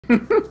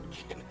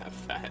Can't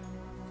have that.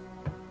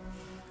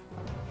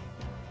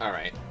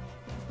 Alright.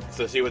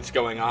 So see what's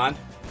going on?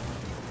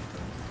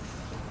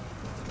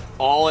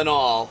 All in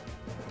all,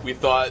 we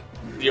thought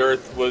the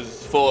Earth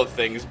was full of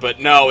things, but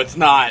no, it's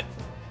not.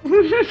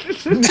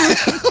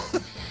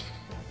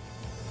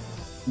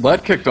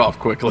 That kicked off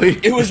quickly.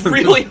 It was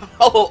really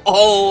all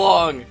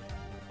along.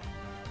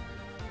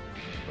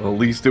 At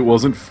least it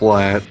wasn't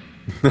flat.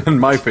 And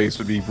my face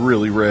would be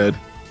really red.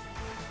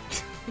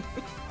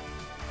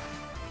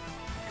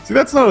 See,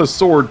 that's not a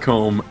sword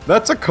comb.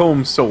 That's a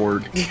comb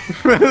sword.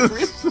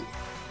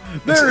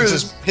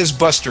 It's his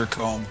Buster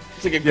comb.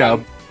 It's like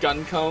a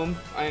gun comb.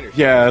 I understand.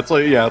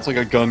 Yeah, it's like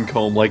a gun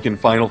comb, like in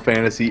Final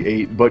Fantasy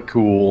VIII, but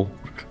cool.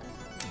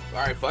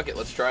 Alright, fuck it,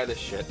 let's try this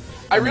shit.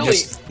 I really...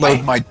 Just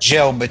load my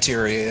gel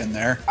materia in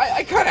there.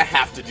 I kind of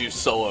have to do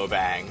solo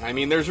bang. I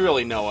mean, there's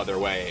really no other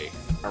way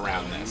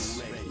around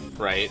this,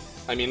 right?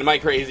 I mean, am I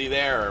crazy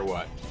there, or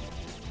what?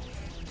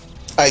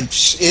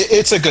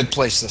 It's a good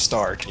place to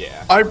start.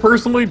 Yeah. I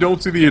personally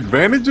don't see the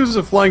advantages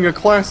of flying a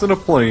class in a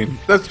plane.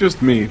 That's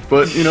just me.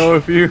 But, you know,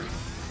 if you...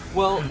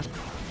 Well...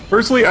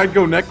 Personally, I'd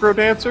go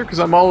Necrodancer, because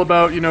I'm all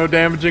about, you know,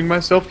 damaging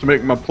myself to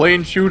make my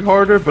plane shoot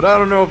harder, but I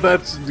don't know if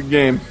that's the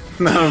game.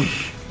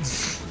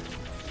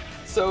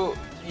 So,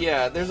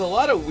 yeah, there's a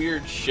lot of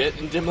weird shit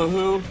in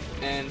Dimahoo,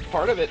 and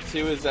part of it,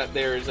 too, is that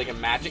there's, like, a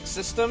magic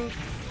system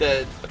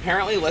that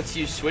apparently lets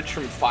you switch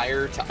from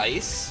fire to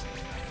ice.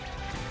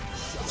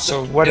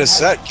 So what does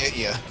that get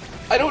you?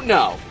 I don't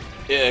know.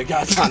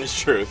 God's honest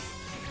truth.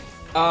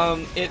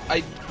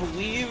 I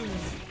believe...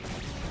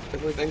 I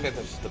think that's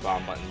just the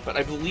bomb button, but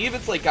I believe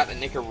it's, like, got a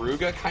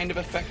Ikaruga kind of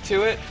effect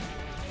to it,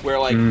 where,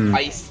 like,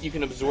 ice, you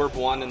can absorb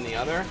one and the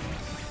other.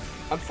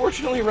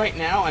 Unfortunately, right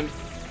now, I'm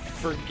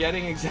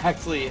forgetting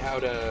exactly how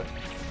to...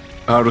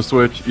 How to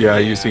switch? Yeah,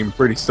 you seem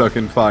pretty stuck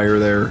in fire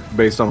there,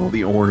 based on all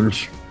the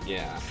orange.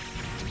 Yeah.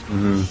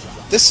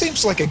 This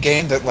seems like a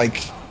game that,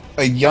 like,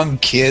 a young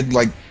kid,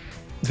 like,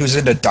 who's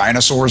into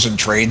dinosaurs and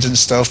trains and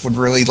stuff would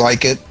really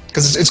like it.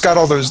 Because it's got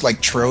all those, like,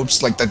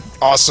 tropes, like the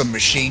awesome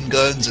machine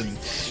guns and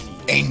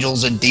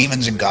angels and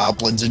demons and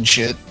goblins and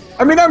shit.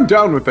 I mean, I'm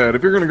down with that.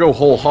 If you're gonna go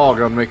whole hog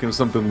on making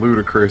something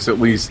ludicrous, at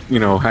least, you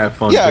know, have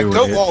fun doing it. Yeah,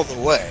 go all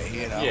the way,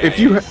 you know.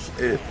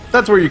 Yeah,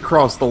 that's where you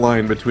cross the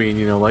line between,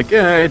 you know, like,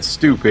 it's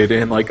stupid,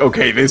 and like,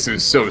 okay, this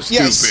is so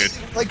stupid.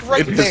 Yes, like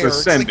right it there,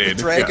 it's like the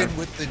dragon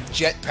with the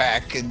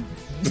jetpack and...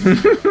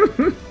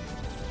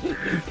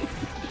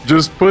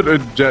 Just put a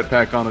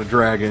jetpack on a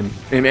dragon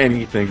in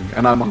anything,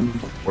 and I'm on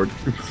board.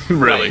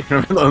 Really.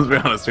 Let's be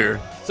honest here.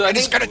 So and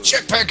it's got a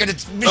jetpack and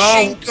it's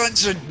machine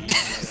guns and...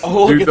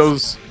 Dude,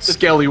 those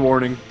skelly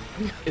warning.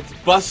 It's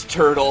Bust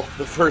Turtle,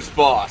 the first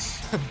boss.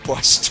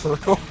 Bust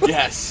Turtle?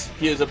 Yes,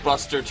 he is a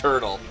Buster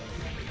Turtle.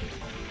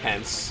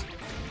 Hence.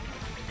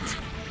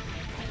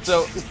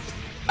 So,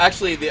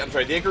 actually, the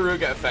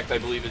Ikaruga effect, I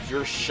believe, is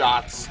your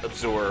shots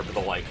absorb the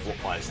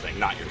life-wise thing,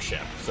 not your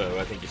ship. So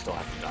I think you still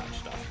have to dodge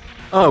stuff.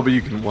 Oh, but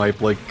you can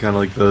wipe, like, kind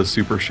of like the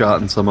super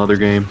shot in some other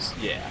games.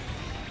 Yeah.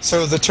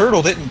 So the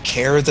turtle didn't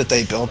care that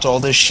they built all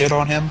this shit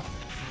on him?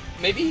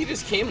 Maybe he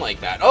just came like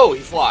that. Oh, he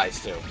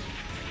flies, too.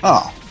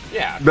 Oh.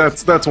 Yeah.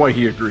 That's why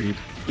he agreed.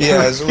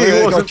 Yeah,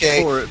 he wasn't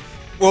okay. for it.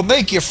 We'll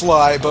make you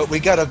fly, but we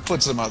gotta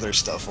put some other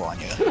stuff on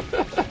you.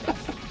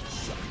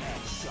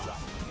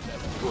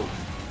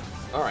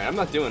 Alright, I'm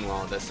not doing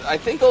well with this. I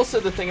think also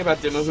the thing about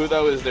Dimahoo,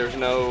 though, is there's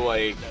no,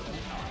 like...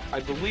 I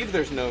believe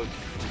there's no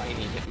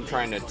tiny hit. I'm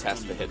trying to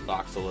test the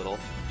hitbox a little.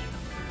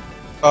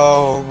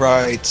 Oh,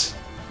 right.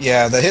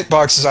 Yeah, the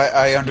hitboxes,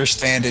 I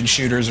understand, in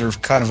shooters are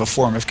kind of a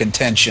form of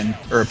contention,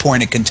 or a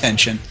point of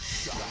contention.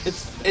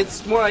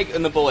 It's more like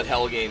in the bullet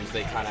hell games,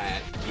 they kind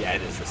of... Yeah,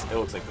 it is. It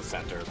looks like the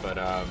center, but,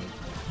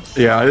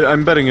 Yeah,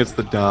 I'm betting it's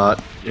the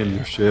dot in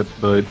your ship,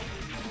 but...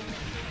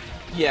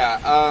 Yeah,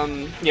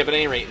 but at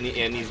any rate,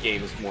 in these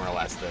games, more or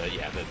less,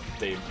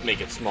 they make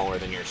it smaller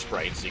than your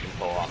sprite, so you can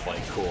pull off,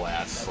 like,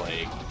 cool-ass,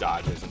 like,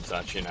 dodges and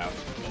such, you know?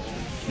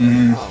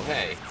 Oh,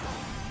 hey.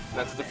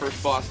 That's the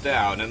first boss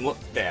down, and look,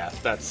 yeah,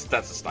 that's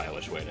a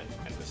stylish way to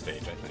end the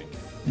stage, I think.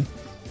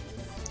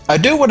 I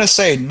do want to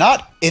say,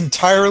 not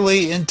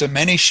entirely into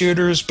many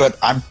shooters, but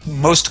I'm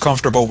most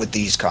comfortable with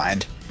these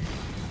kind.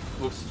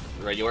 Oops,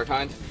 regular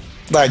kind?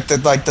 Like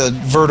the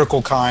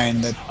vertical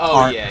kind that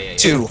aren't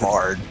too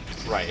hard.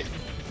 Right.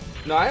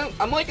 No,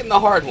 I'm liking the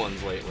hard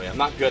ones lately. I'm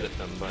not good at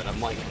them, but I'm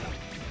liking them.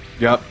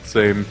 Yep,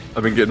 same.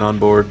 I've been getting on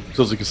board,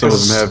 especially because some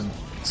of them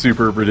have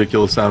super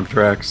ridiculous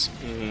soundtracks.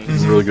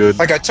 It's really good.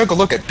 Like, I took a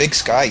look at Big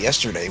Sky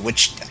yesterday,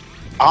 which,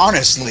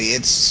 honestly,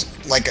 it's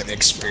like an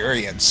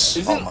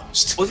experience,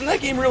 almost. Wasn't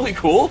that game really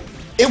cool?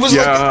 It was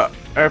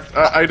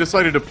I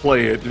decided to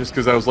play it just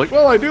because I was like,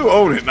 well, I do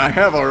own it, and I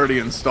have already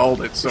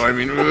installed it, so I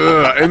mean, and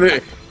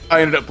then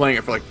I ended up playing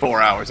it for like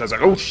 4 hours. I was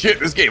like, oh shit,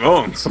 this game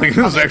owns. Like,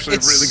 this is actually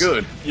really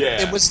good. Yeah.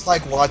 It was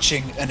like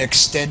watching an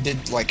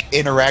extended, like,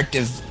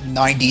 interactive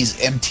 90s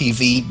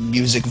MTV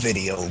music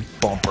video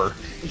bumper.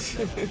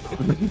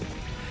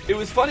 It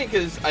was funny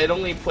because I'd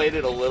only played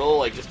it a little,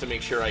 like, just to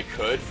make sure I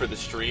could for the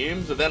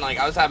streams, but then, like,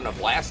 I was having a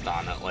blast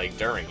on it, like,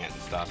 during it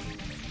and stuff.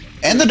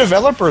 And the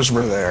developers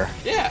were there.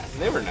 Yeah,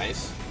 they were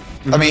nice.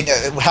 I mean,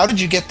 how did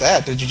you get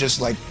that? Did you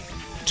just like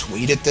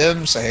tweet at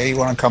them, say, "Hey, you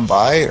want to come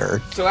by?" Or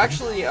So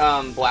actually,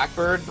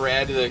 Blackbird,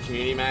 Brad, the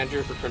community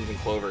manager for Crimson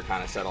Clover,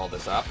 kind of set all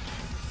this up.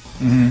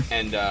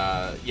 And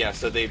yeah,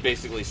 so they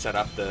basically set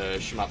up the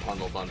Shmup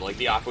Humble Bundle. Like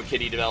the Aqua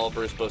Kitty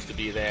developer is supposed to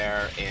be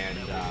there, and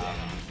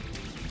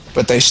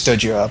but they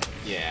stood you up.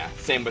 yeah,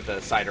 same with the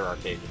Cider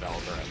Arcade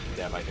developer.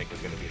 Dev, I think, was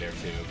going to be there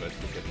too, but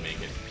we couldn't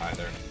make it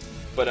either.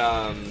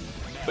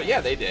 But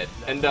yeah, they did.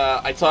 And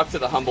I talked to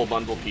the Humble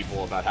Bundle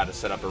people about how to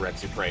set up a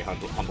Rexupre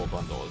Humble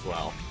Bundle as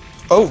well.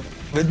 Oh.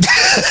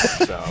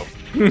 So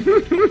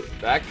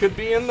that could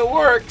be in the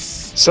works.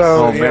 So,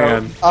 Oh, you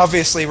know, man.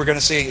 obviously we're going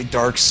to see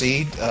Dark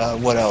Seed.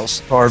 What else?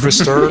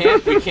 Harvester.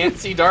 We can't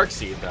see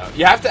Darkseid though.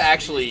 You have to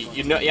actually,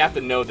 you have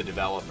to know the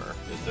developer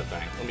is the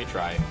thing. Let me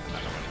try another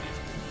one of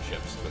these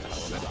chips for the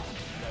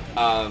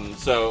hell of it.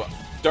 So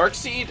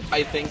Darkseid,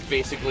 I think,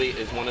 basically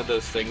is one of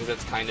those things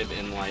that's kind of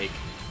in like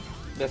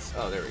that's.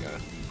 Oh, there we go.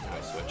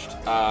 I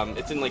switched.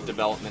 It's in like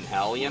development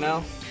hell, you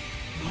know.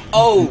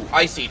 Oh,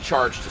 I see.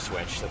 Charge to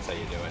switch. That's how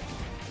you do it.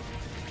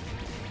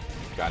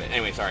 Got it.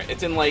 Anyway, sorry.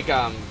 It's in like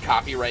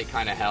copyright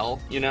kind of hell,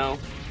 you know,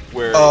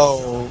 where.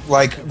 Oh,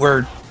 like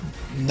where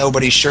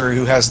nobody's sure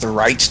who has the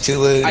rights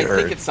to it. I or...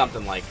 think it's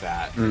something like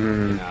that. You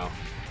know,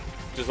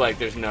 just like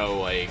there's no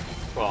like.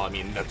 Well, I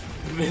mean, that's,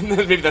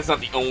 maybe that's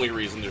not the only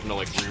reason there's no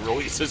like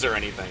re-releases or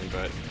anything,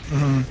 but.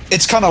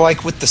 It's kind of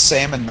like with the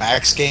Sam and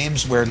Max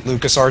games, where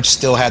LucasArts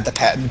still had the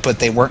patent, but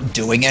they weren't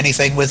doing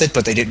anything with it,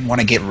 but they didn't want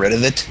to get rid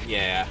of it.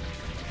 Yeah.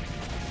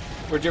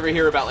 Or did you ever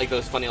hear about like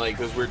those funny, like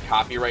those weird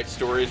copyright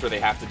stories where they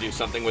have to do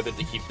something with it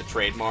to keep the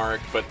trademark,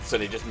 but so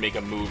they just make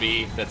a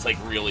movie that's like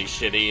really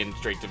shitty and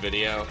straight to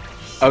video?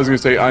 I was going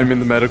to say, I'm in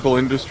the medical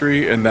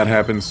industry, and that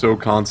happens so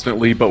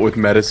constantly, but with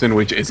medicine,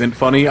 which isn't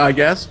funny, I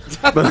guess.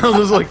 But I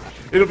was like,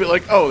 it'll be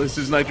like, oh, this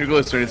is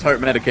nitroglycerin, it's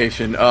heart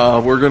medication,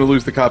 we're going to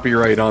lose the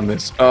copyright on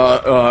this.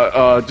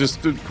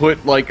 Just to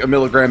put like a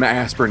milligram of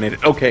aspirin in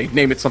it. Okay,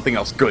 name it something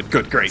else. Good,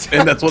 great.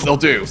 And that's what they'll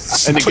do.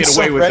 And they Put get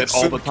away some with red it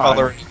all the food time.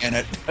 coloring in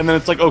it. And then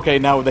it's like, okay,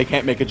 now they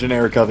can't make a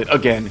generic of it.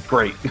 Again,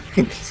 great.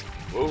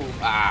 Ooh,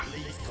 ah.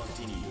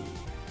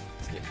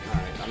 Yeah,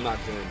 alright, I'm not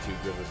doing too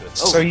good with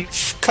this. Oh, So you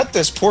cut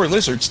this poor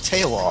lizard's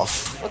tail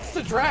off. what's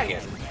the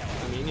dragon?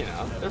 I mean, you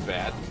know, they're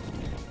bad.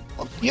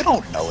 You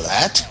don't know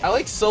that. I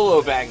like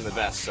Solo Bang the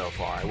best so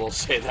far, I will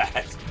say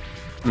that.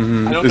 I don't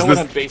Is know this- what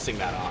I'm basing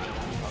that on.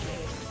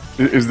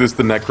 Is this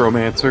the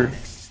necromancer?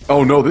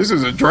 Oh no, this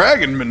is a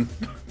dragonman.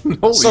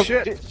 Holy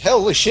shit.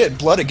 Holy shit,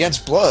 blood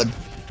against blood.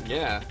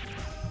 Yeah.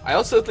 I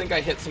also think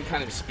I hit some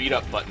kind of speed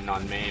up button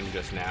on MAME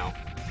just now.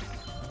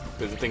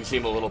 Because the things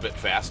seem a little bit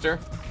faster.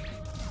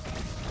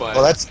 But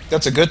Well,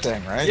 that's a good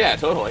thing, right? yeah,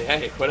 totally.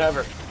 Hey,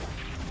 whatever.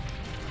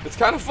 It's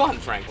kind of fun,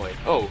 frankly.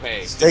 Oh,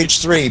 hey.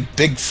 Stage 3,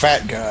 big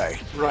fat guy.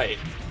 Right.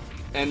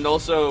 And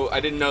also, I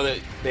didn't know that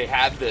they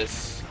had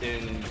this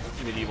in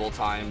medieval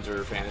times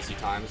or fantasy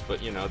times,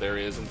 but, you know, there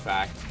is, in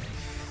fact,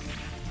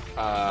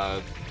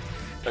 a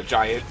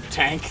giant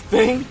tank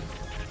thing.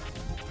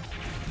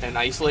 And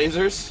ice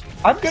lasers.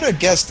 I'm gonna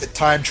guess that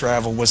time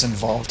travel was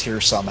involved here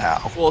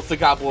somehow. Well, it's the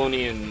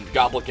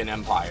Goblican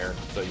Empire,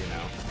 so, you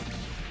know.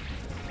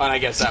 And I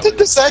guess that Does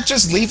was... that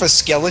just leave a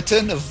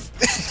skeleton of...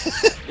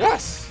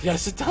 Yes!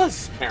 Yes, it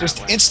does, apparently.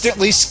 just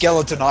instantly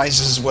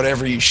skeletonizes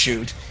whatever you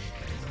shoot.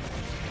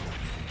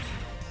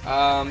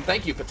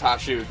 Thank you,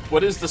 Patashu.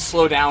 What is the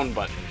slow down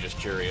button? Just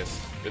curious.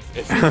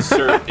 If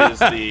insert is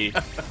the...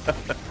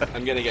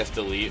 I'm gonna guess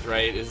delete,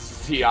 right?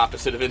 Is the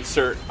opposite of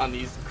insert on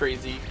these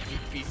crazy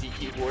PC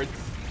keyboards.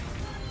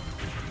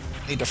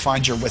 Need to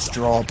find your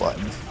withdrawal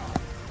button.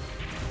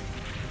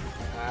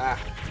 Ah.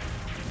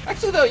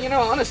 Actually, though, you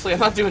know, honestly, I'm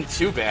not doing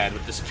too bad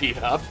with the speed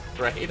up,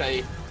 right?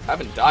 I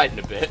haven't died in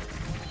a bit.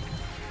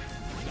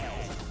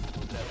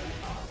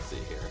 Let's see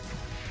here.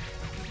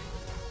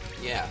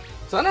 Yeah.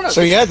 So I don't know.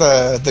 So yeah,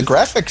 the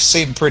graphics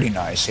seem pretty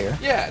nice here.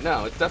 Yeah,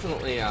 no, it's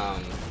definitely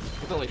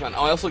fun.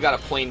 Oh, I also got a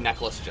plain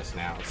necklace just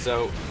now.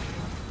 So,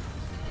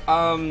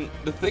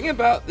 the thing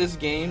about this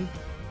game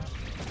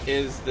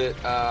is that,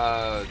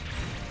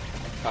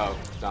 oh,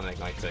 Dominic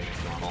might say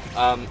it's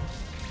normal.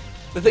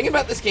 The thing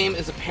about this game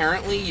is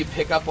apparently you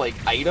pick up, like,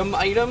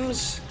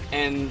 items,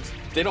 and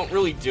they don't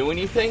really do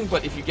anything,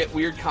 but if you get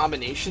weird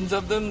combinations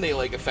of them, they,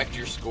 like, affect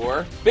your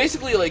score.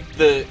 Basically, like,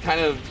 the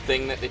kind of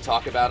thing that they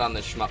talk about on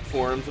the shmup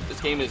forums with this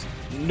game is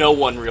no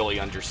one really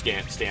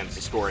understands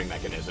the scoring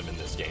mechanism in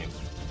this game.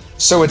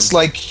 So it's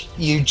like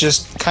you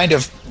just kind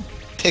of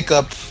pick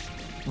up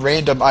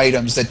random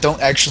items that don't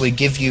actually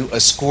give you a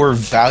score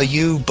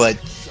value, but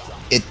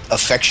it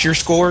affects your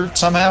score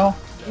somehow?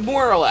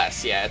 More or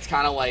less, yeah. It's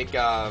kind of like,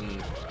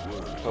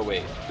 oh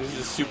wait, this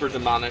is Super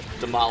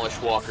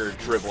Demolish Walker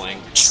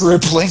dribbling.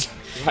 Dribbling?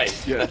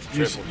 Right, Yeah, that's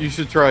dribbling. you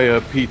should try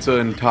a pizza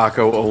and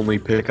taco only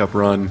pickup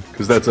run,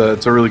 because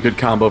it's a really good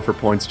combo for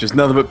points. Just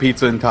nothing but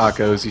pizza and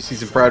tacos. You see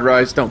some fried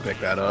rice, don't pick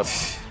that up.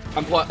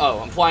 I'm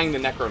flying the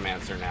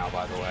Necromancer now,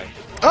 by the way.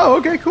 Oh,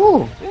 okay,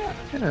 cool. Yeah.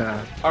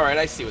 Yeah. Alright,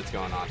 I see what's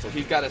going on. So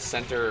he's got a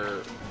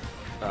center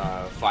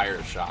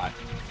fire shot.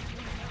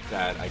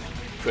 that I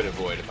could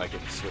avoid if I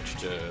could switch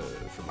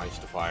from ice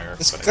to fire.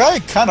 This but guy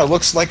kind of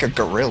looks like a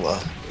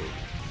gorilla.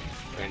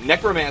 And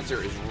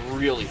Necromancer is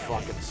really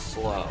fucking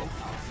slow.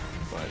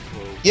 But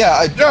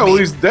Yeah, well,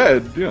 he's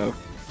dead. Yeah.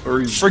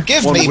 Or he's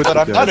forgive one me, with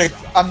but the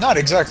I'm not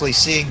exactly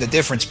seeing the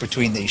difference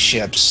between these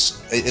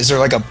ships. Is there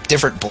like a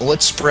different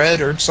bullet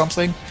spread or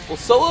something? well,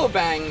 Solo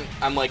Bang,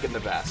 I'm liking the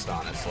best,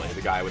 honestly.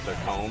 The guy with the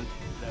comb.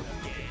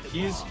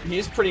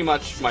 He's pretty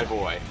much my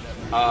boy.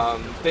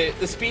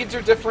 The speeds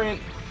are different.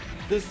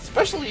 The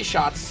specialty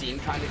shots seem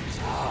kind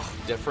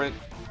of different.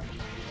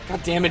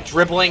 God damn it,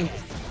 dribbling.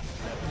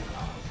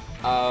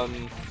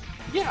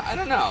 Yeah, I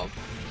don't know.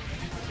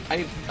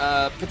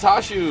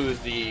 Patashu is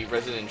the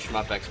resident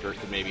shmup expert,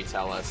 could maybe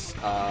tell us,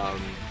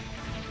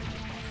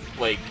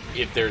 like,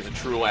 if there's a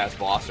true last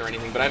boss or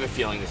anything, but I have a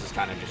feeling this is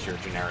kind of just your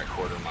generic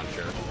quarter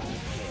muncher,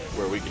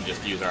 where we can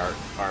just use our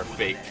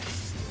fake...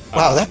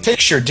 Wow, that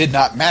picture did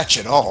not match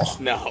at all.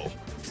 No.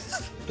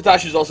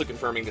 Patashu's also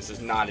confirming this is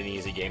not an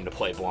easy game to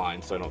play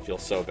blind, so I don't feel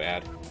so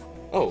bad.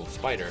 Oh,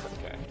 spider,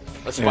 okay.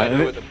 A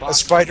spider with a box. A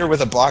spider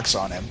with a box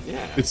on him.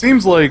 Yeah. It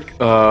seems like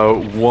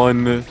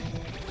one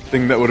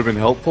thing that would have been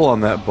helpful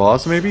on that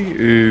boss maybe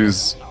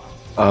is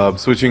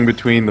switching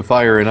between the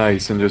fire and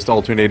ice and just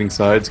alternating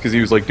sides, because he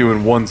was like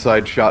doing one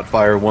side shot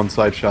fire, one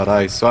side shot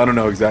ice. So I don't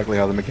know exactly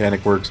how the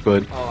mechanic works,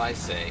 but Oh, I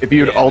see. if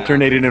you had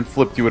alternated and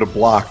flipped, you would have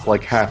blocked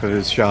like half of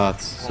his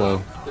shots.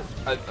 So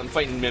I'm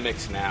fighting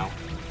mimics now.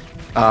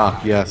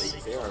 yes.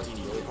 They are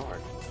really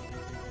hard.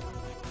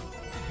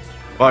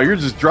 Wow, you're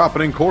just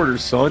dropping in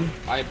quarters, son.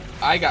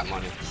 I got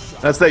money.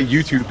 That's that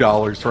YouTube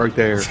dollars right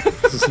there.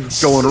 This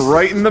is going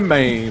right in the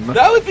MAME.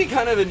 That would be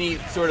kind of a neat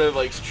sort of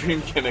like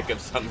stream gimmick of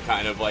some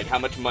kind of like how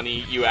much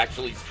money you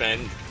actually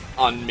spend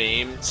on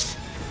MAME.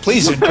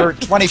 Please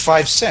insert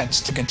 25 cents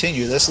to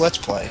continue this Let's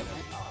Play.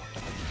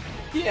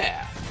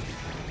 Yeah.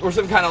 Or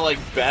some kind of like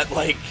bet,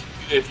 like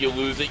if you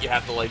lose it, you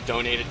have to like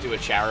donate it to a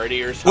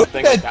charity or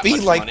something. Wouldn't that like be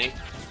much like? money.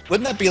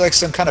 Wouldn't that be like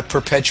some kind of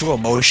perpetual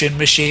motion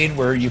machine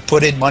where you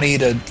put in money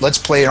to Let's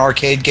Play an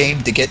arcade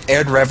game to get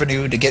ad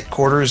revenue, to get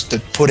quarters, to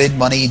put in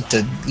money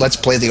to Let's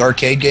Play the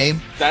arcade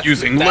game?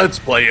 Using Let's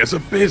Play as a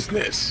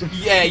business.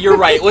 Yeah, you're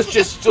right. Let's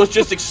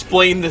just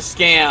explain the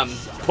scam,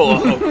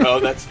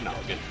 pullahoko. That's no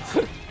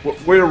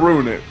good. Way to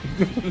ruin it.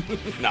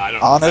 No, I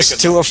don't. Honest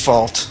to a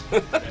fault.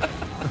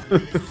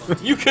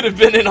 You could have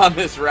been in on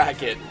this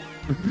racket.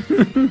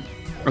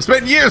 I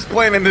spent years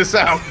planning this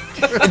out.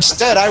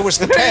 Instead, I was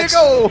the There you pets.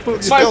 go.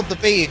 Spilled the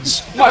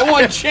beans. My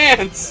one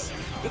chance.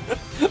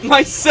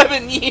 My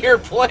 7-year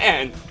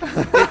plan.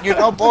 You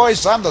know,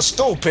 boys, I'm the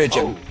stool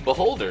pigeon. Oh,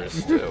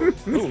 beholders too.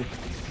 Ooh.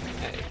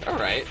 Hey, all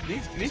right.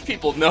 These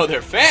people know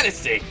their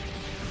fantasy.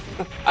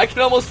 I can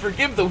almost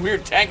forgive the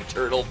weird tank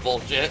turtle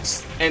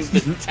bullshit and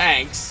the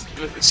tanks.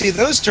 See,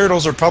 those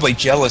turtles are probably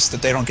jealous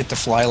that they don't get to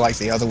fly like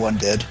the other one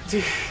did.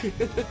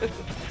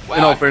 Wow.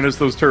 In all fairness,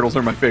 those turtles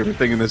are my favorite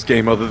thing in this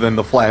game, other than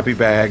the flappy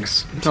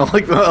bags. I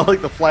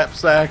like the flap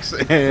sacks,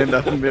 and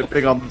I'm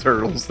big on the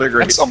turtles. They're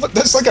great.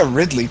 That's like a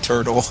Ridley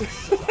turtle.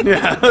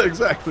 Yeah,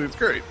 exactly. It's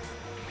great.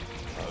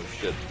 Oh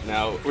shit!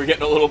 Now we're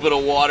getting a little bit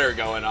of water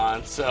going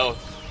on. So,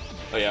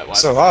 oh yeah. What?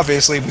 So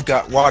obviously we've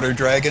got water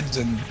dragons,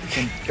 and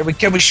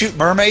can we shoot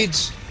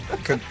mermaids?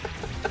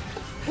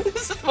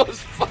 This is the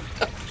most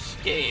fucked up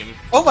game.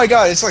 Oh my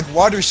god, it's like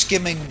water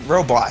skimming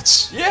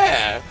robots.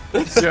 Yeah.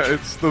 Yeah,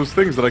 it's those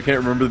things that I can't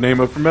remember the name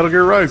of from Metal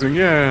Gear Rising.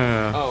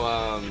 Yeah.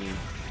 Oh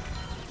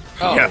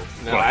Yeah.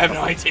 no, I have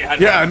no idea.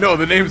 Yeah, no,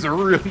 the names are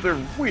real. They're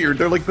weird.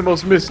 They're like the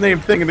most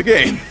misnamed thing in the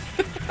game.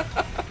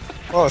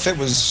 Well, if it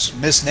was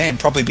misnamed,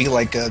 probably be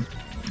like a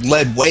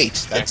lead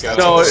weight. That's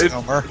No, a it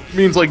misnomer.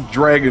 means like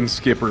Dragon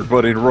Skipper,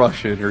 but in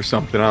Russian or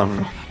something. I don't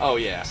know. Oh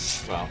yeah.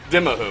 Well,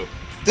 Dimahoo.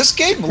 This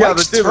game Yeah,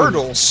 likes the different-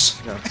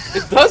 turtles.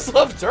 It does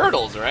love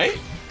turtles, right?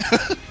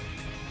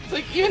 It's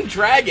like even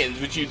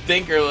dragons, which you'd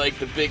think are like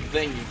the big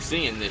thing you'd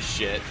see in this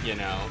shit, you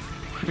know.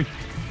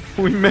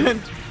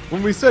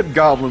 When we said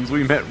goblins,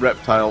 we meant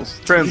reptiles.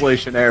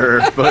 Translation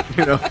error, but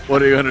you know,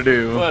 what are you gonna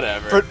do?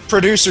 Whatever.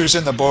 Producers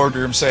in the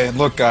boardroom saying,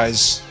 "Look,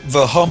 guys,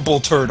 the humble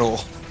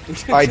turtle.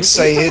 I'd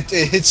say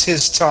it's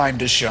his time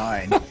to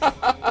shine.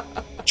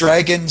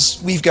 Dragons,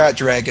 we've got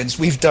dragons.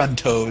 We've done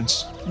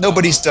toads.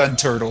 Nobody's done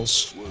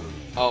turtles.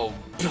 Oh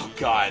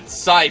god,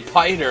 Psy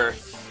Piter.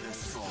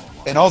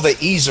 And all the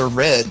E's are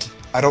red.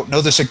 I don't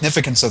know the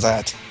significance of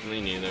that.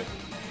 Me neither.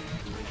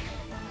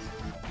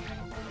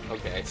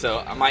 Okay,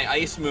 so my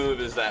ice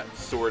move is that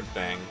sword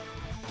thing,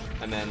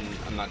 and then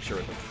I'm not sure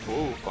what the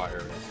full fire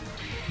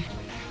is.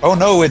 Oh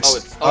no, it's... Oh,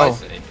 it's I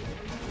see.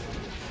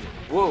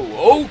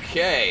 Whoa,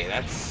 okay,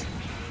 that's...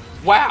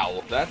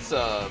 Wow, that's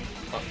a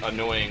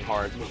annoying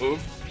hard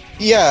move.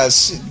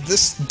 Yes,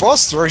 this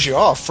boss throws you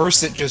off.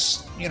 First it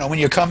just, you know, when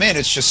you come in,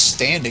 it's just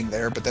standing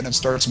there, but then it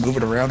starts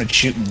moving around and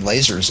shooting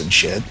lasers and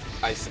shit.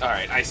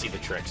 Alright, I see the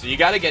trick. So you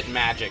gotta get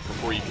magic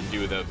before you can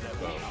do the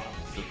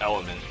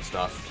element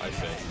stuff, I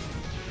see.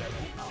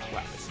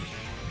 Wow, this is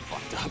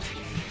fucked up.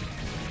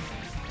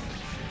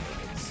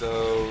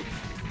 So,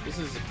 this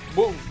is...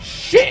 Whoa,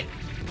 shit!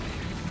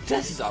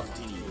 This is a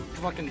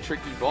fucking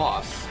tricky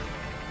boss.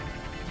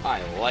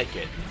 I like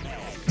it.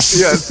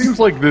 Yeah, it seems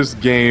like this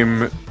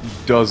game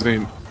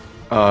doesn't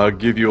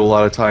give you a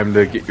lot of time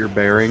to get your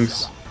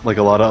bearings, like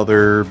a lot of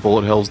other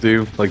bullet hells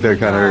do. Like they're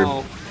kind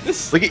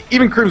of like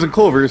even Crimson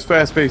Clover, as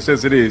fast-paced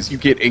as it is, you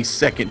get a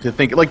second to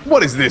think. Like,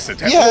 what is this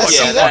attack? Yeah, what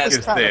the that fuck is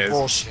is kind of this?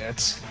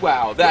 bullshit.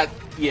 Wow, that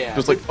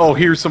Just like, oh,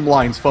 here's some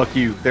lines. Fuck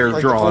you. They're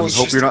Like, drawn. the Hope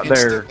bullets you're not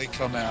just there. instantly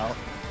come out.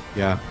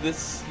 Yeah.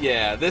 this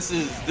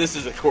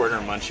is a corner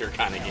muncher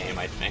kind of game,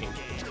 I think.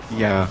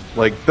 Yeah,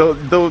 like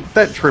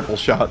that triple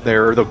shot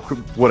there, or the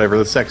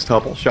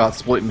sextuple shot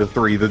split into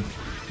three, the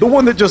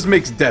one that just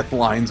makes death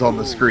lines on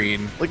the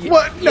screen. Like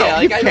what? No,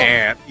 yeah, you like,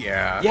 can't.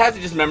 Yeah. You have to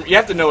just remember. You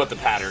have to know what the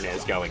pattern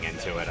is going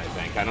into it. I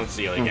think. I don't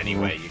see like any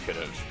way you could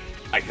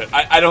have.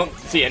 I don't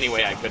see any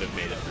way I could have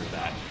made it through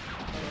that.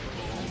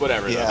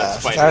 Whatever. Yeah,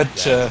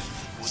 though,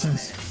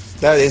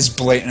 that is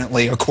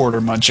blatantly a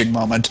quarter munching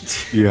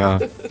moment. Yeah.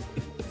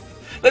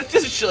 Let's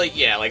just like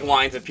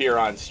lines appear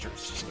on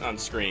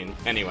screen.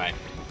 Anyway.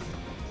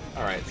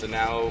 All right, so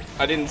now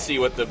I didn't see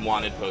what the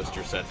wanted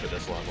poster said for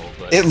this level,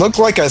 but It looked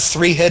like a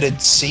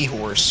three-headed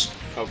seahorse.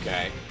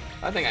 okay,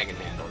 I think I can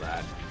handle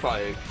that.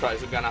 Probably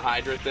some kind of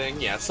Hydra thing.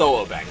 Yeah,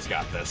 Solo Bang's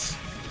got this.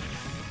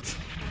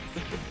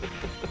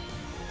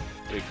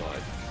 What do you call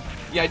it?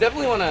 Yeah, I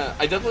definitely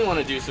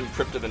wanna do some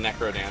Crypt of the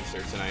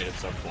Necrodancer tonight at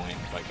some point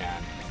if I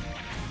can,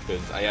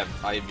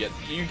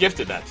 because you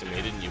gifted that to me,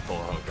 didn't you,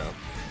 pullahoko?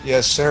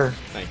 Yes, sir.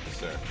 Thank you,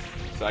 sir.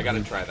 So I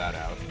gotta try that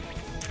out.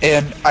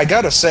 And I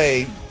gotta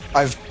say,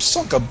 I've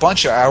sunk a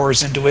bunch of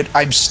hours into it.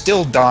 I'm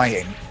still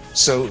dying.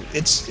 So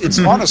it's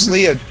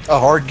honestly a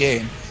hard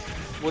game.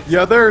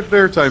 Yeah, there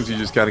are times you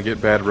just kind of get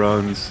bad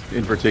runs.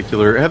 In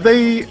particular, have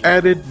they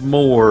added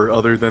more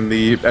other than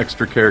the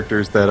extra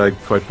characters that I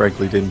quite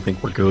frankly didn't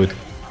think were good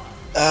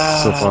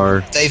so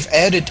far? They've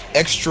added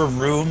extra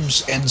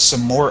rooms and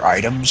some more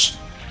items.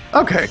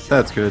 Okay,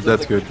 that's good.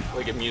 That's good.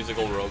 Like a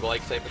musical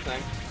roguelike type of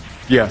thing.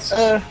 Yes.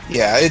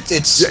 Yeah,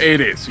 it's. Yeah,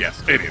 it is.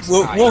 Yes, it is.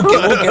 We'll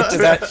get to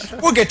that.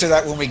 We'll get to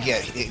that when we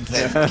get to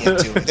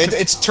it.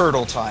 It's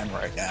turtle time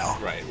right now.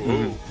 Right.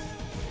 Ooh.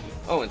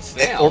 Oh, and Or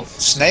snails.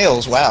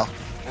 snails. Wow.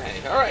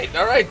 Hey, all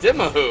right,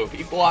 Dimahoo.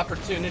 Equal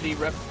opportunity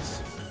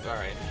reps. All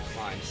right,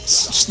 fine.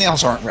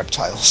 Snails aren't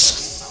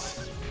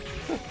reptiles.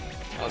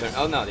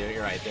 Oh no,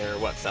 you're right. They're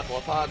what?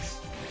 Cephalopods?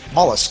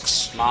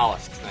 Mollusks.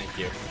 Mollusks. Thank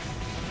you.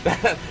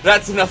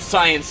 That's enough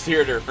science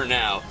theater for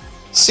now.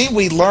 See,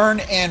 we learn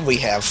and we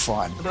have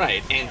fun.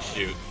 Right, and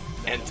shoot,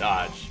 and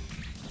dodge.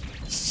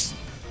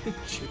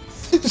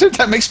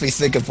 That makes me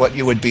think of what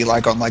you would be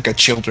like on like a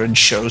children's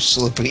show,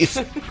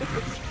 slowbeef.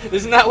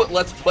 Isn't that what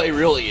Let's Play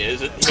really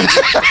is?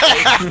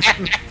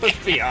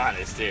 Let's be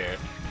honest here.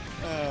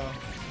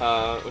 What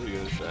are you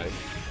gonna say?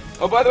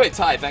 Oh, by the way,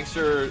 Ty, thanks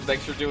for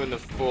doing the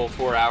full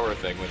 4-hour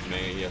thing with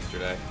me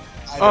yesterday.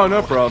 Oh,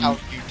 no problem.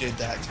 How you did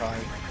that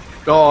time?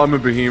 Oh, I'm a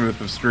behemoth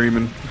of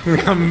streaming.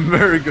 I'm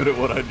very good at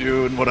what I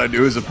do, and what I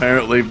do is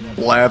apparently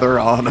blather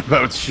on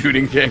about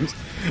shooting games.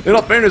 In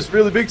all fairness,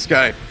 Really Big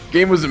Sky,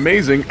 game was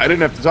amazing. I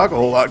didn't have to talk a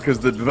whole lot because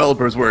the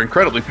developers were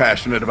incredibly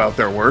passionate about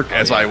their work,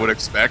 as I would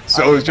expect.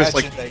 So it was just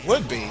like they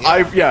would be.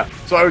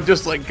 So I would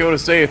just like go to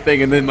say a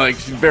thing and then like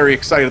very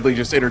excitedly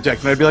just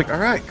interject, and I'd be like, "All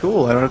right,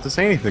 cool. I don't have to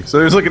say anything." So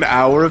there's like an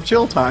hour of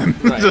chill time,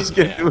 Right, just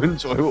get to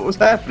enjoy what was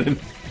happening.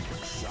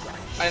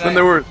 And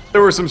I,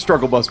 there were some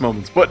struggle bus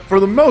moments, but for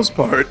the most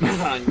part,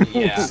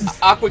 yeah,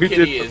 Aqua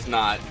Kitty is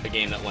not a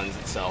game that lends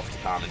itself to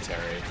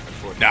commentary.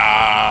 Unfortunately.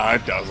 Nah,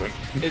 it doesn't.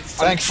 It's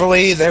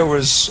Thankfully, there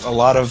was a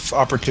lot of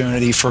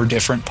opportunity for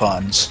different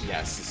puns.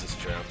 Yes, this is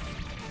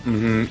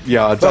true.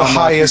 Yeah, The Danmaku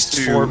highest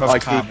 2, form of I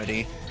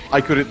comedy.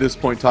 I could at this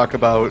point talk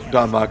about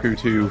Danmaku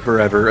 2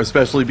 forever,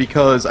 especially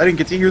because I didn't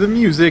get to hear the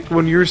music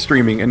when you were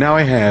streaming, and now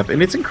I have,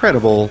 and it's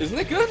incredible. Isn't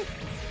it good?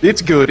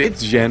 It's good.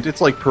 It's gent.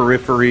 It's like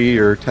Periphery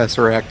or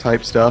Tesseract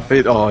type stuff.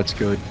 It's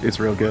good. It's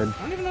real good.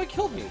 I don't even know it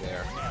killed me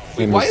there.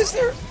 Wait, And why was- is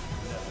there?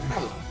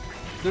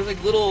 There's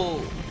like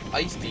little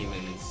ice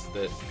demons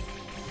that.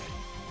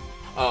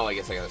 Oh, I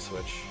guess I gotta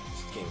switch.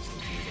 This game's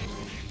confusing.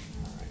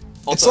 Alright.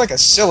 It's Also, like a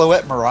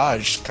silhouette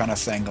mirage kind of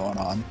thing going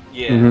on.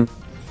 yeah.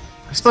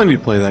 I still need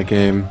to play that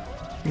game.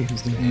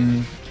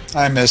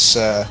 I miss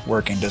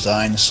Working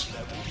Designs.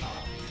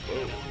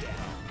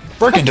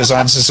 Working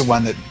Designs is the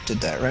one that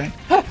did that, right?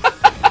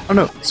 Oh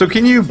no. So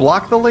can you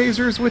block the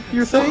lasers with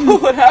your thing?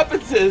 What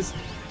happens is,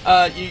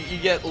 you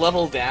get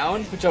level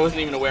down, which I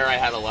wasn't even aware I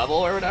had a level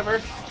or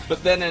whatever.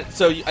 But then, I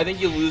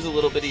think you lose a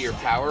little bit of your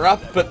power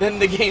up. But then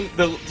the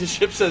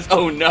ship says,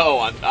 "Oh no!"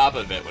 on top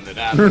of it when it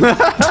happens.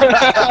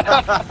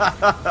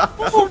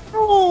 Oh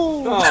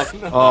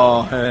no!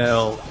 Oh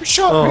hell.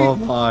 Shot Oh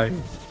me. my.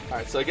 All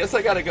right, so I guess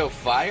I gotta go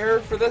fire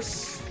for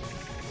this.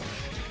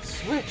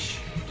 Switch.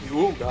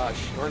 Oh gosh,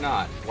 or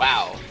not.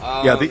 Wow.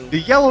 Yeah, the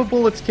yellow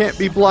bullets can't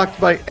be blocked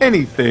by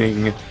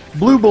anything.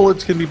 Blue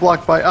bullets can be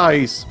blocked by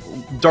ice.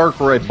 Dark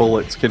red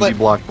bullets can be But-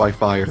 blocked by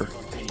fire.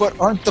 But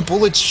aren't the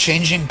bullets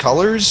changing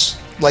colors?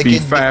 Like Be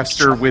in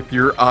faster with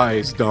your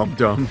eyes,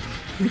 dum-dum.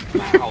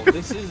 Wow,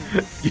 this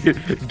is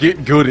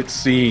Get good at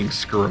seeing,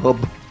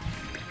 scrub.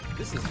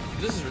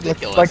 This is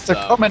ridiculous. Like they're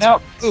coming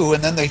out blue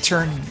and then they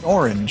turn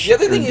orange. The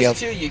other thing is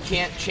too, you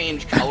can't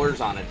change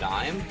colors on a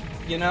dime.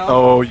 You know?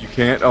 Oh, you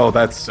can't? Oh,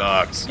 that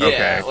sucks. Yeah,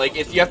 okay. like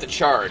if you have to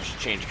charge to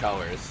change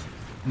colors.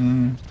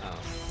 Mm.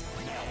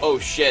 Oh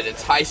shit!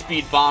 It's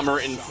high-speed bomber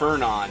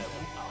Infernon.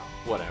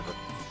 Whatever.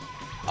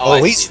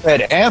 Oh, he's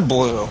red and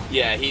blue.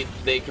 Yeah,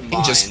 they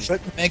combined. He just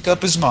couldn't make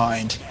up his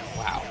mind.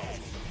 Wow.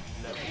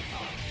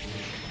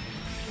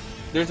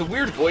 There's a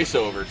weird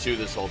voiceover too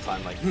this whole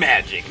time, like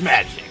magic,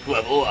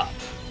 level up.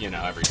 You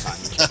know, every time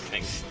you get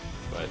things.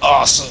 But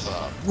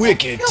awesome,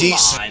 wicked, come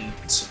decent. on.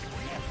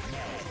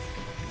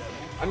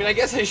 I mean, I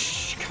guess I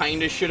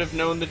kind of should have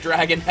known the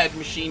dragon had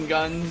machine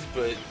guns,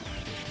 but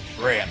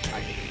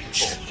Rampage.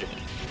 Bullshit.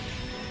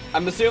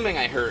 I'm assuming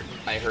I hurt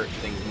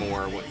things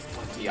more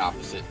with the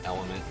opposite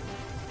element.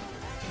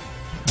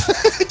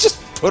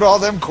 Just put all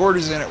them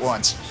quarters in at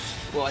once.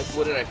 Well,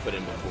 what did I put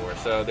in before?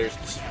 So there's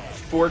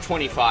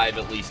 425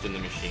 at least in the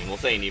machine. We'll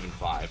say an even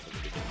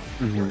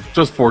 5.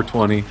 Just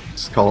 420.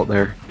 Just call it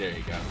there. There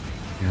you go.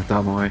 Yeah,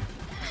 that way.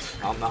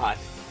 I'm not.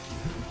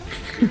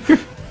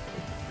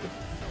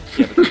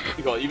 Yeah,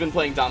 but, you've been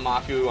playing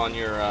Dimahoo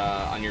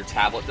on your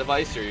tablet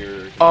device or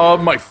your?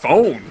 My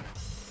phone.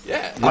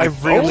 Yeah. I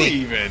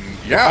really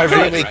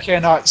Right.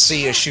 cannot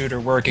see a shooter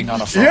working on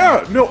a phone.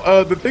 Yeah,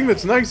 no, the thing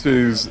that's nice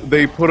is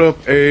they put up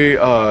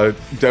a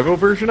demo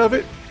version of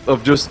it,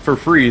 of just for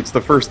free. It's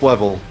the first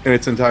level in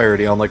its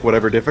entirety on, like,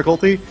 whatever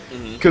difficulty.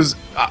 Because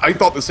I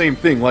thought the same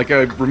thing. Like,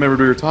 I remembered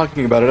we were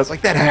talking about it. I was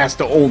like, that has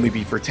to only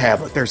be for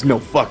tablet. There's no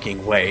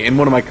fucking way. And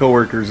one of my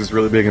coworkers is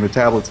really big into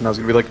tablets, and I was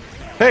going to be like,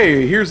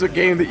 hey, here's a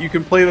game that you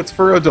can play that's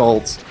for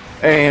adults.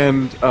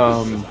 And,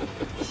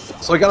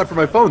 so I got it for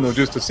my phone, though,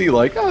 just to see,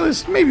 like,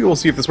 maybe we'll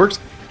see if this works.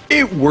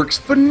 It works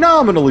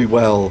phenomenally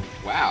well.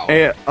 Wow.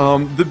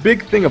 And the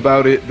big thing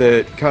about it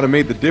that kind of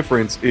made the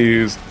difference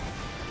is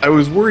I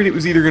was worried it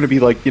was either going to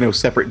be, like, you know,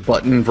 separate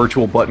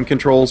virtual button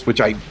controls,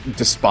 which I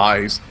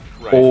despise,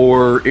 right,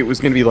 or it was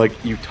going to be,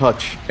 like, you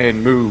touch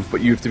and move, but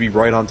you have to be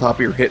right on top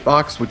of your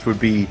hitbox, which would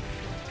be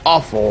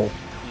awful.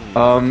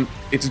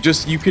 It's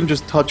just, you can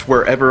just touch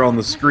wherever on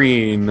the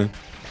screen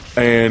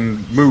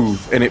and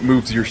move, and it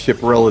moves your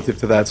ship relative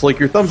to that. So, like,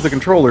 your thumb's the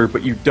controller,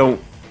 but you don't,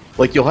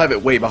 like, you'll have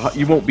it way behind,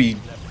 you won't be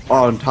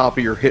on top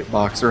of your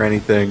hitbox or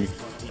anything.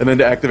 And then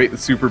to activate the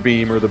super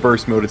beam or the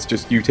burst mode, it's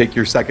just you take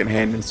your second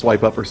hand and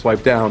swipe up or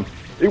swipe down.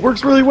 It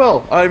works really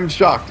well. I'm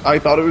shocked. I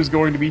thought it was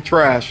going to be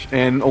trash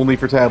and only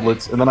for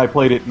tablets, and then I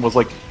played it and was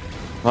like,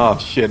 oh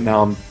shit,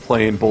 now I'm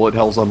playing bullet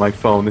hells on my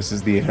phone. This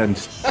is the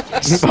end.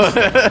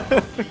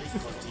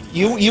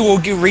 You will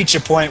reach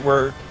a point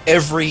where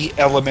every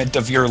element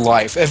of your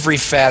life, every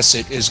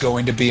facet is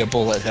going to be a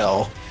bullet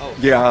hell. Oh.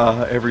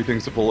 Yeah,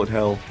 everything's a bullet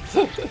hell.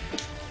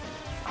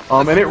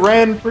 And it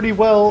ran pretty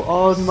well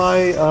on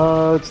my,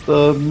 it's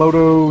the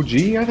Moto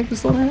G, I think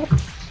is the one I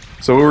have.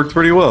 So it worked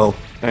pretty well.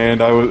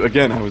 And I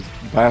was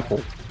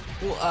baffled.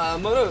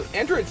 Well,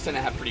 Androids tend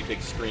to have pretty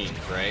big screens,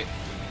 right?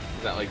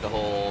 Is that like the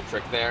whole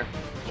trick there?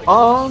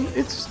 Like,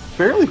 It's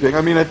fairly big. I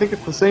mean, I think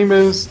it's the same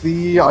as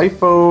the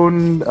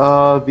iPhone,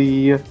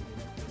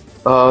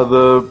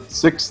 the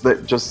 6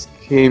 that just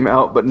came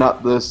out, but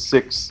not the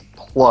 6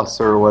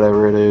 Plus or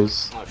whatever it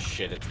is. Oh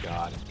shit, it's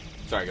God.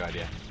 Sorry, God,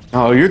 yeah.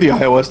 Oh, you're the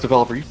iOS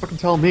developer. You fucking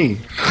tell me.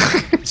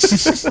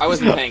 I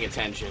wasn't paying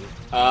attention.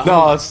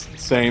 No, it's the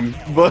same,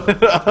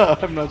 but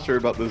I'm not sure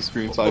about the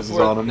screen sizes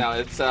on them. No,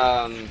 it's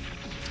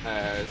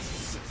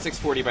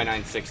 640 by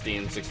 960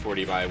 and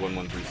 640 by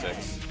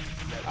 1136.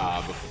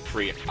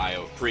 Pre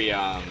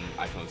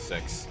iPhone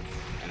 6,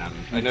 and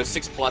I know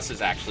 6 Plus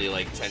is actually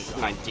like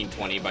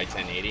 1920 by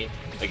 1080,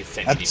 like it's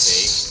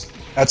 1080p.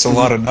 That's a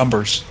lot of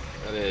numbers.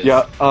 That is.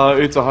 Yeah,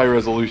 it's a high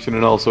resolution,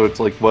 and also it's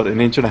like what, 1.5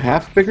 inches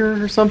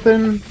bigger or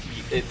something.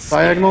 It's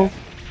diagonal,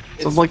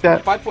 yeah, something like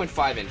that.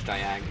 5.5 inch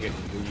diagonal.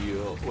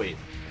 Wait, is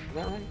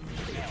that right? I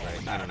think it's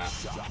right. I don't know.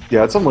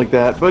 Yeah, it's something like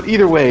that. But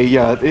either way,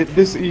 yeah,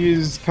 this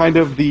is kind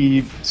of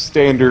the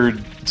standard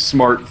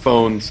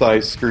smartphone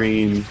size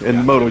screen, and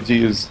the Moto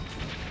G is,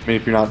 I mean,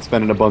 if you're not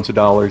spending a bunch of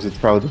dollars, it's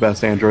probably the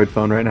best Android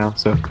phone right now.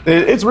 So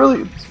it's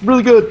really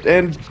good,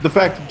 and the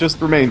fact just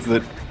remains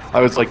that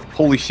I was like,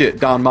 holy shit,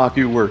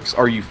 Dimahoo works.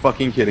 Are you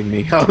fucking kidding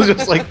me? I was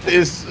just like,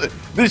 this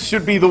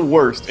should be the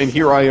worst, and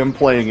here I am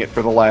playing it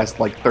for the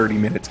last like 30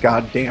 minutes.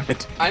 God damn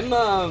it. I'm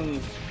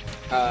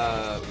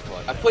I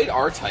played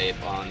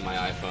R-Type on my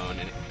iPhone,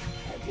 and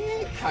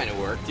it kind of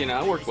worked. You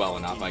know, it worked well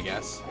enough, I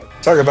guess.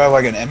 Talk about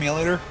like an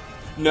emulator?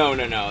 No.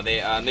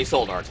 They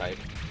sold R-Type.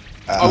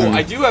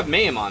 I do have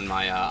MAME on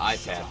my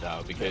iPad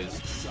though, because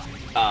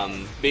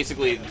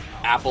basically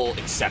Apple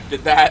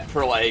accepted that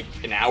for like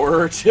an hour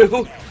or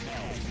two.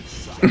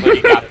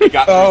 Like it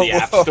got through the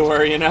App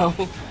Store, you know.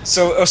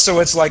 So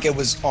it's like it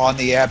was on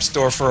the App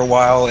Store for a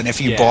while, and if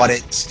you bought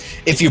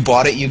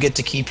it, you get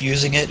to keep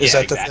using it. Is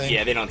that the thing?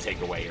 Yeah, they don't take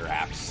away your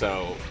apps.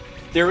 So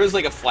there is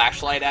like a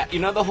flashlight app. You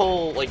know the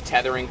whole like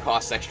tethering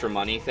costs extra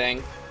money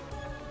thing.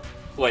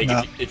 Like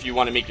No. if you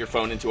want to make your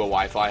phone into a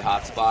Wi-Fi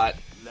hotspot,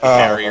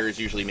 carriers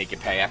usually make you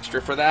pay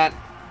extra for that.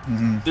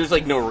 There's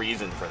like no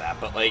reason for that,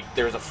 but like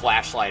there's a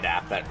flashlight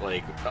app that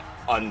like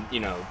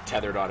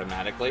tethered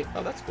automatically.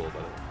 Oh, that's cool,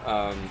 by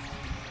the way.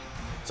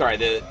 Sorry,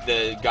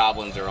 the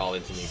goblins are all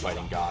into me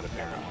fighting God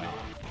apparently.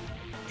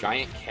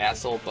 Giant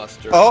castle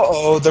buster.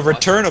 Uh-oh, the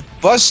return of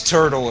Buzz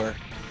Turtler.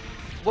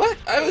 What?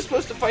 I was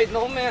supposed to fight an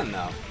old man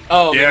though.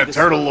 Oh Yeah,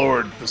 Turtle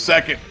Lord, the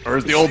second. Or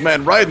is the old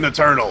man riding the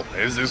turtle?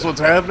 Is this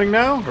what's happening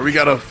now? Or we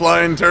got a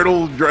flying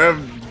turtle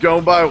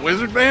going by a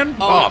wizard man?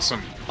 Oh.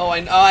 Awesome. Oh,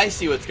 I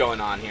see what's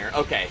going on here.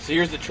 Okay, so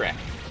here's the trick.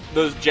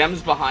 Those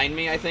gems behind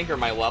me, I think, are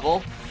my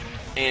level.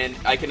 And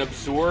I can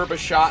absorb a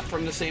shot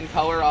from the same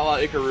color a la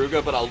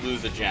Ikaruga, but I'll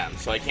lose a gem.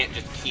 So I can't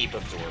just keep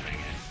absorbing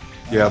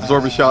it. Yeah,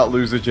 absorb a shot,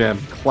 lose a gem.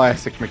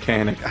 Classic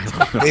mechanic. I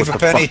don't know Leave what a the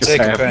penny, fuck is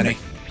take a happening. penny.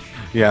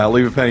 Yeah,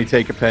 leave a penny,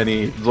 take a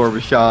penny, absorb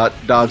a shot,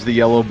 dodge the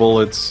yellow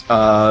bullets,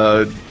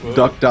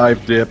 duck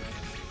dive dip.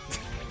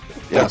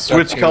 Yeah,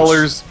 switch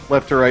colors,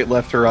 left to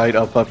right,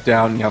 up,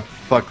 down. Yeah,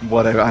 fuck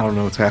whatever. I don't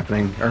know what's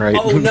happening. All right.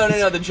 Oh,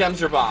 no, the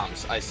gems are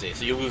bombs. I see.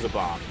 So you lose a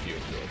bomb if you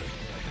absorb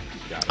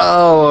it. Got it.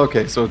 Oh,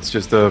 okay, so it's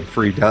just a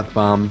free death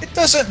bomb. It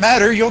doesn't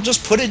matter. You'll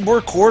just put in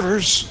more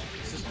quarters.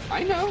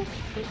 I know.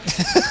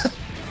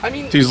 I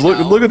mean, Jeez,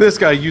 look at this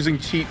guy using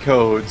cheat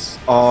codes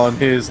on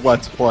his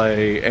Let's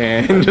Play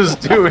and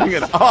just doing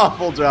an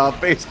awful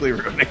job, basically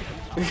ruining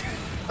it.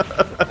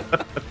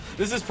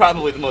 This is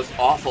probably the most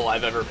awful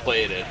I've ever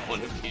played it. One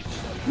of these.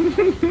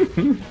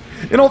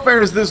 In all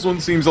fairness, this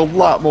one seems a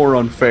lot more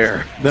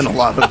unfair than a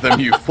lot of them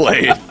you've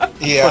played.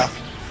 Yeah.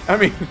 I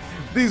mean,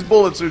 these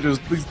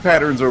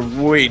patterns are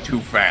way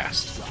too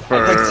fast.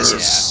 Like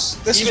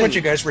this is what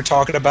you guys were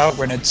talking about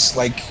when it's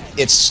like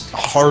it's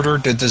harder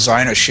to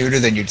design a shooter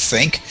than you'd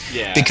think.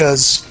 Yeah.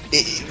 Because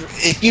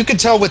if you can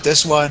tell with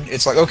this one,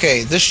 it's like,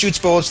 okay, this shoots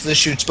bullets, this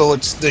shoots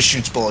bullets, this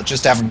shoots bullets.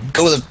 Just have them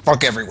go the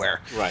fuck everywhere.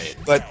 Right.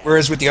 But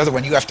whereas with the other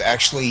one, you have to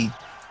actually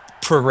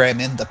program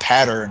in the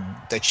pattern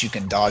that you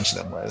can dodge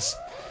them with.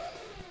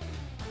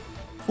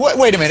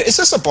 Wait a minute, is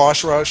this a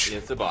boss rush? Yeah,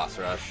 it's a boss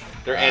rush.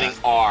 They're adding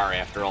R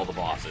after all the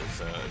bosses.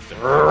 So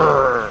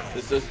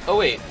this is. Oh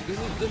wait, is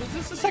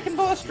this the second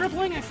boss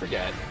dribbling? I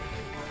forget.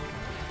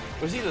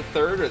 Was he the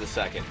third or the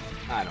second?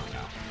 I don't know.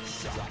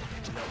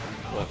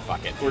 Well,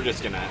 fuck it. We're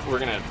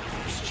gonna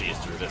just cheese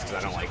through this because I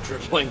don't like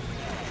dribbling.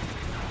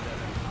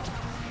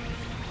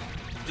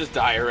 Just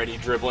die already,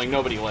 dribbling.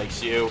 Nobody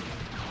likes you.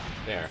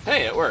 There.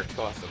 Hey, it worked.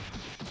 Awesome.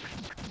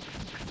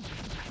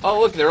 Oh,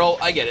 look,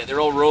 I get it. They're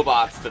all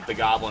robots that the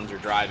goblins are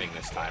driving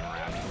this time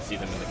around. You can see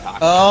them in the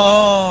cockpit.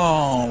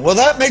 Oh, well,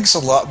 that makes a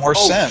lot more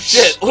sense.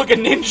 Shit, look, a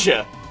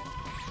ninja.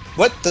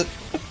 What the?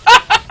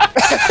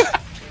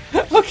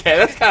 Okay,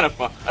 that's kind of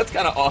fun. That's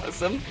kind of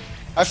awesome.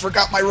 I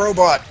forgot my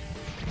robot.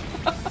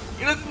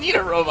 He doesn't need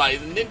a robot.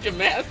 He's a ninja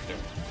master.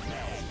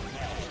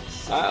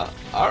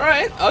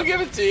 Alright, I'll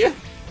give it to you.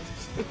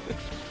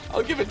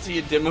 I'll give it to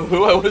you,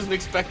 Dimahoo. I wasn't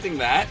expecting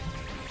that.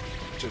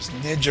 Just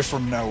ninja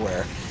from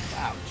nowhere.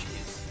 Wow,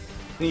 jeez.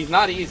 And he's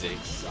not easy,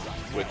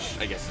 which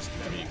I guess is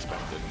to be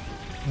expected.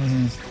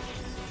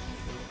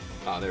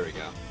 Oh, there we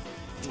go.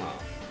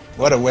 Oh.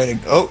 What a way to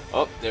go.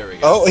 Oh, there we go.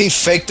 Oh, he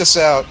faked us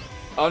out.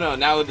 Oh no,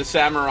 now the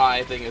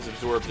samurai thing has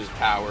absorbed his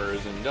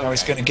powers and... Okay. Now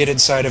he's gonna get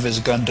inside of his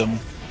Gundam.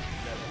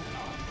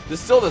 This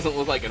still doesn't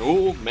look like an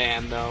old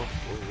man, though.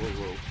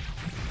 Whoa.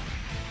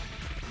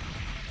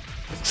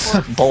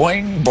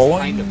 Boing, boing,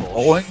 Kind of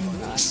boing.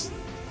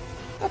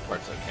 That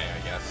part's okay, I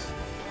guess.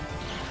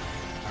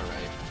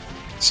 Alright.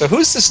 So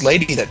who's this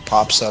lady that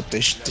pops up?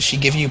 Does she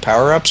give you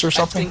power-ups or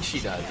something? I think she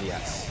does,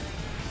 yes.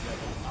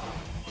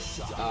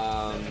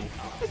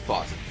 This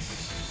boss is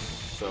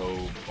so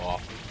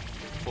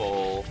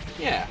awful.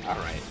 Yeah,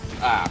 alright.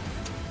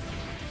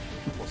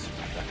 We'll see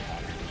about that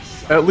pattern.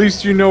 At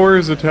least you know where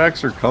his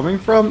attacks are coming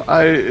from.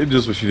 I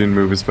just wish he didn't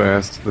move as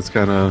fast. That's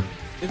kind of...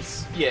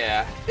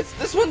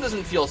 This one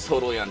doesn't feel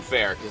totally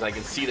unfair, because I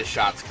can see the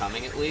shots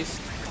coming at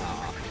least.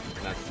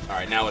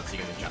 Alright, now what's he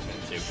gonna jump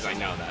into? Because I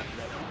know that.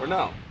 Or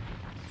no.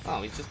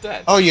 Oh, he's just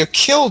dead. Oh, you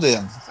killed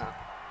him.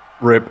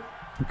 Rip.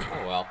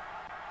 Oh well.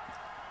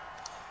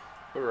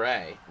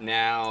 Hooray.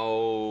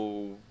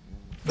 Now...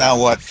 Now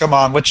what? Come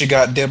on, what you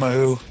got,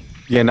 Dimahoo?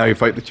 Yeah, now you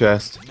fight the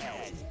chest.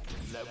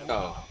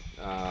 Oh.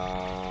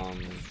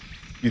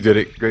 You did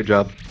it. Great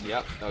job.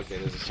 Yep. Okay,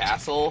 there's a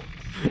castle.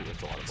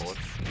 That's a lot of bullets.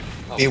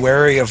 Oh, Be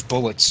wary of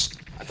bullets.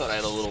 I thought I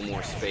had a little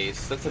more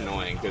space. That's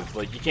annoying, because,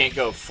 like, you can't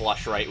go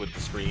flush right with the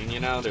screen,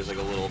 you know? There's, like,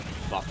 a little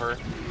buffer.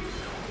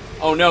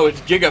 Oh, no, it's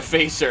Giga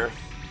Facer.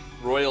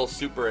 Royal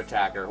Super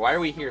Attacker. Why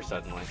are we here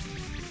suddenly?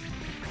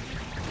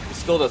 It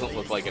still doesn't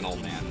look like an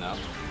old man, though.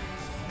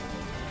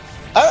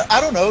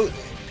 I don't know.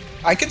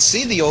 I can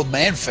see the old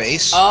man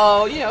face.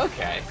 Oh, yeah,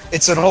 okay.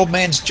 It's an old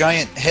man's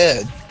giant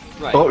head.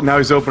 Right. Oh, now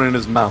he's opening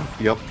his mouth.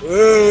 Yep.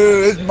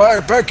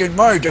 Back in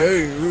my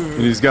day.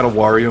 And he's got a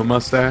Wario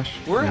mustache.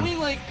 Weren't we,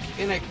 like,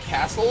 in a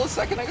castle a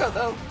second ago,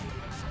 though?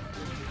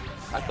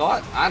 I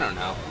thought. I don't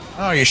know.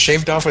 Oh, you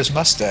shaved off his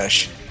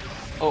mustache.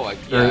 Oh,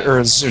 yeah. Or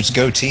his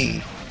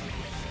goatee.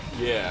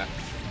 Yeah.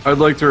 I'd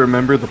like to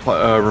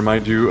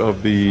remind you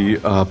of the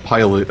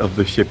pilot of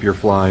the ship you're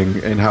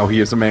flying and how he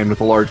is a man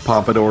with a large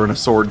pompadour and a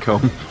sword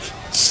comb.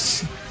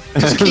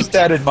 Just keep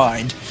that in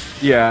mind.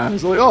 Yeah,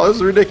 it's like, oh, this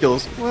is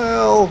ridiculous.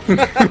 Well,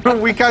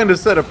 we kind of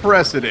set a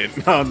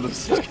precedent on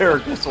the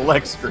character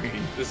select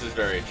screen. This is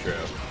very true.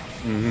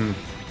 Mm-hmm.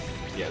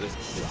 Yeah, this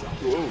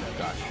oh,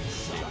 gosh.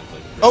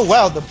 Oh,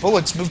 wow, the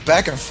bullets move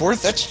back and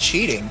forth? That's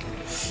cheating.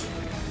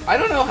 I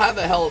don't know how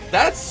the hell...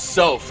 That's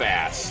so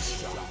fast.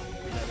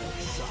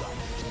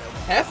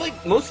 I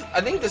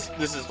think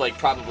this is, like,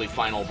 probably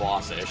final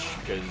boss-ish,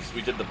 because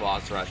we did the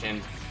boss rush,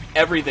 and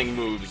everything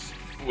moves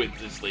with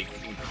this, like,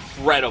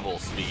 incredible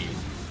speed.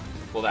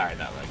 Well, that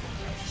like...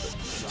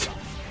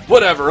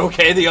 Whatever,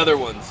 okay, the other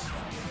ones.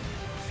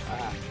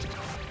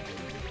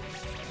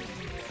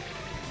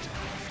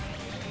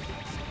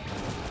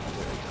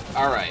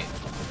 Alright.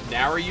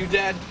 Now are you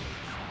dead?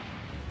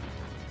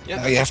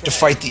 Yeah, Now you have to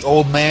fight the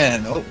old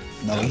man. Oh,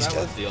 no, he's that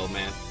dead. was the old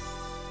man.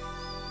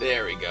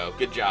 There we go.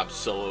 Good job,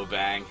 Solo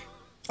Bang.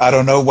 I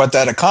don't know what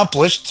that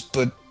accomplished,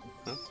 but...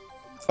 Huh?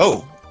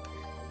 Oh.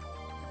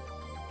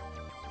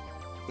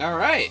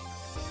 Alright.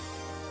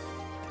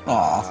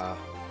 Aw.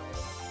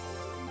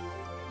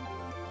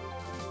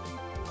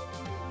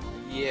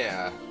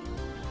 Yeah.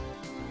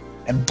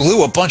 And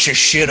blew a bunch of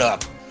shit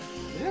up.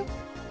 Yeah.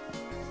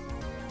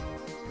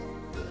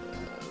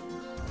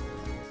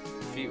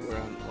 Feet were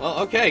on... Well,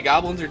 okay,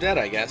 goblins are dead,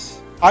 I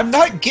guess. I'm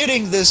not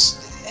getting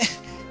this...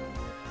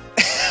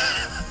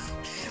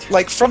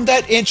 like, from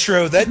that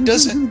intro, that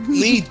doesn't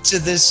lead to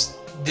this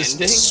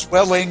Ending?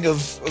 swelling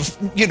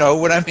of... You know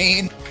what I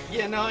mean?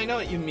 Yeah, no, I know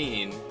what you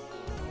mean.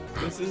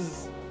 This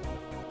is...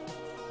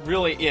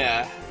 Really,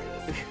 yeah.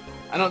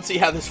 I don't see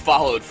how this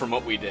followed from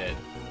what we did.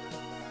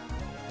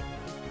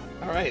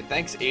 Alright,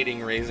 thanks,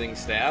 aiding raising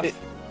staff.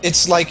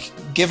 It's like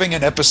giving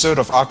an episode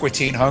of Aqua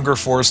Teen Hunger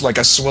Force like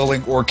a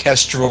swelling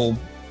orchestral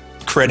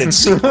credit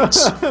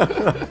sequence.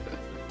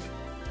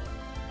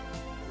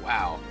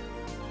 Wow.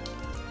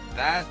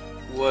 That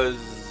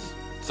was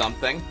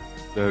something.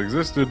 That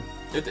existed.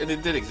 It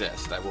did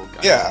exist, I will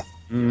guess. Yeah.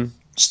 Mm.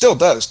 Still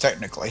does,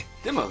 technically.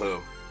 Dimahoo.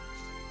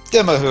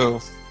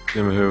 Dimahoo.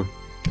 Dimahoo.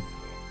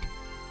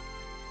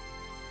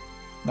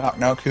 Knock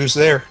knock, who's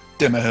there?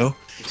 Dimahoo.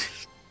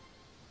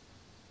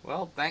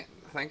 Well,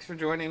 thanks for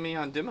joining me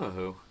on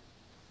Dimahoo.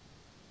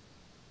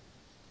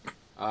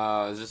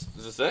 Is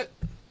this it?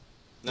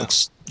 No.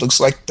 Looks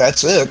like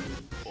that's it.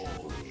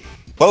 Oh,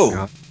 Whoa.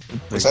 Yeah.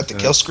 Was that the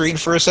kill screen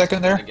for a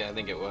second there? I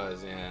think it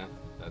was, yeah.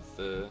 That's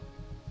the...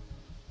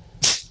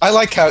 I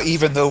like how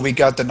even though we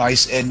got the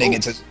nice ending, Ooh.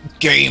 it's a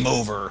game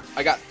over.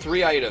 I got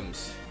 3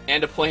 items,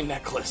 and a plain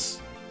necklace,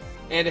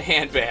 and a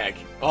handbag.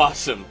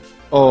 Awesome.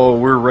 Oh,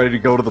 we're ready to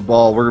go to the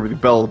ball. We're going to be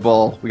the belle of the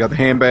ball. We got the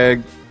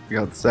handbag. We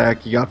got the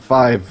sack. You got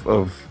 5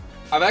 of...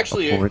 I've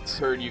actually points.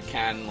 heard you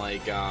can,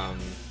 like,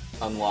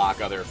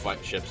 unlock other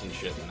fight chips and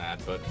shit in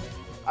that, but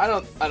I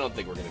don't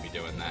think we're gonna be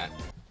doing that.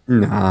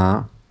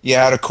 Nah. You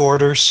out of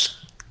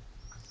quarters?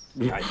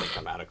 I think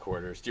I'm out of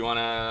quarters. Do you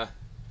wanna...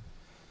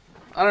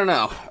 I don't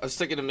know. I was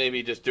thinking of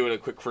maybe just doing a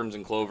quick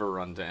Crimson Clover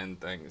run to end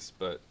things,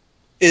 but...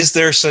 Is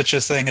there such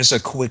a thing as a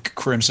quick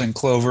Crimson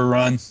Clover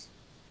run?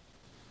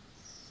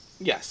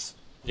 Yes.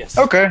 Yes.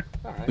 Okay.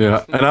 All right.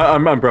 Yeah, and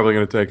I'm probably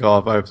going to take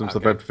off. I have some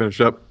stuff I have to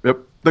finish up. Yep.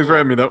 Thanks for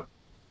having me, though.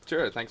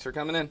 Sure, thanks for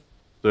coming in.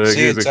 Take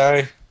See you, it easy.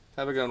 Ty.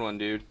 Have a good one,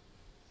 dude.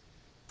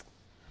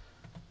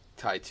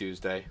 Ty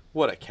Tuesday.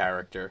 What a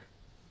character.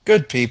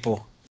 Good people.